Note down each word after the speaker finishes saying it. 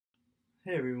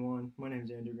Hey everyone, my name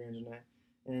is Andrew Grangenay,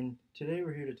 and today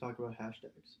we're here to talk about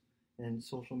hashtags and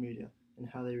social media and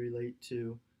how they relate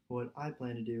to what I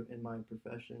plan to do in my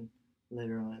profession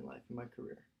later on in life, in my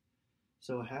career.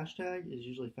 So, a hashtag is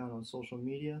usually found on social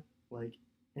media like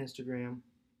Instagram,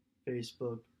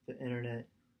 Facebook, the internet,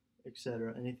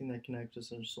 etc., anything that connects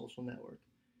us in a social network.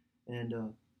 And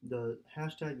the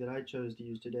hashtag that I chose to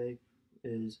use today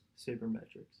is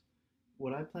sabermetrics.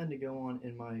 What I plan to go on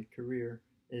in my career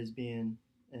is being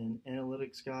an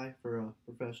analytics guy for a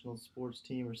professional sports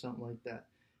team or something like that.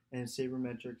 And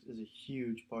sabermetrics is a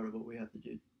huge part of what we have to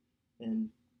do in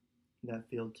that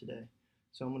field today.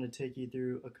 So I'm going to take you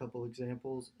through a couple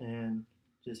examples and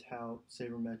just how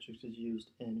sabermetrics is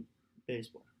used in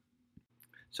baseball.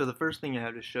 So the first thing I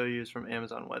have to show you is from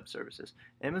Amazon Web Services.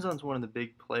 Amazon's one of the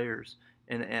big players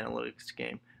in the analytics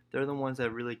game. They're the ones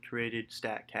that really created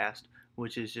StatCast,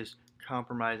 which is just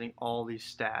compromising all these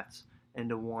stats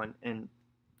into one and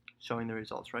showing the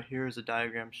results. Right here is a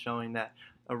diagram showing that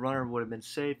a runner would have been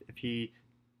safe if he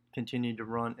continued to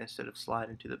run instead of slide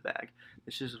into the bag.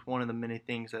 This is one of the many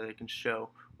things that they can show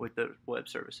with the web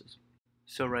services.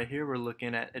 So right here we're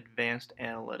looking at advanced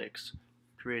analytics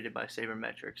created by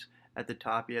Sabermetrics. At the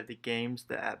top you have the games,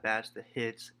 the at-bats, the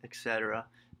hits, etc.,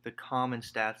 the common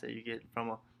stats that you get from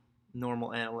a normal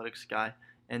analytics guy,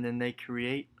 and then they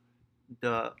create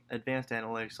the advanced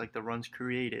analytics like the runs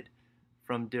created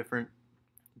from different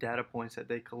data points that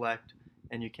they collect,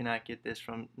 and you cannot get this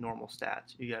from normal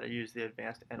stats. You got to use the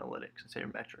advanced analytics and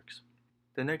sabermetrics.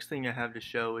 The next thing I have to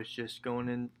show is just going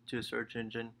into a search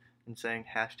engine and saying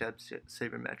hashtag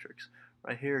sabermetrics.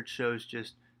 Right here it shows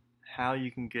just how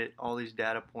you can get all these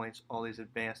data points, all these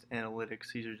advanced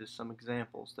analytics. These are just some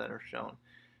examples that are shown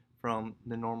from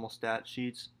the normal stat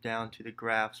sheets down to the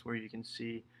graphs where you can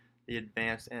see the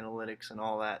advanced analytics and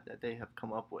all that they have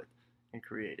come up with and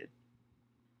created.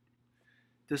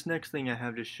 This next thing I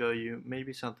have to show you may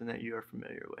be something that you are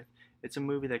familiar with. It's a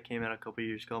movie that came out a couple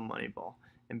years ago, Moneyball.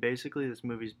 And basically this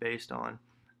movie is based on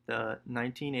the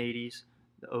 1980s,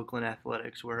 the Oakland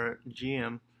Athletics, where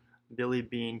GM Billy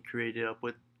Beane created up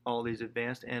with all these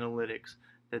advanced analytics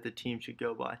that the team should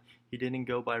go by. He didn't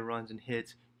go by runs and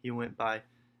hits, he went by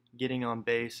getting on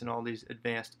base and all these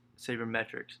advanced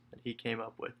sabermetrics that he came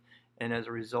up with. And as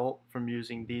a result, from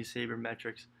using these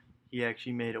sabermetrics, he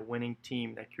actually made a winning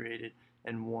team that created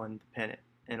and won the pennant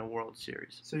in a World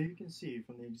Series. So you can see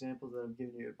from the examples that I've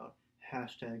given you about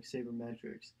hashtag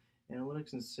sabermetrics,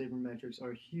 analytics and sabermetrics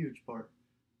are a huge part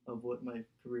of what my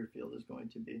career field is going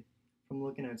to be. From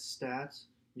looking at stats,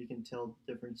 you can tell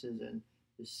differences in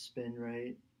the spin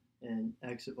rate and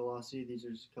exit velocity. These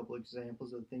are just a couple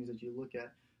examples of things that you look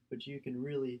at, but you can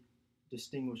really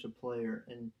distinguish a player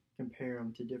and compare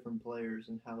them to different players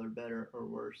and how they're better or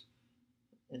worse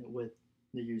and with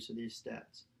the use of these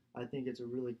stats. I think it's a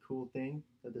really cool thing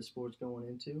that the sport's going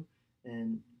into,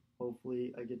 and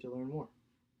hopefully I get to learn more.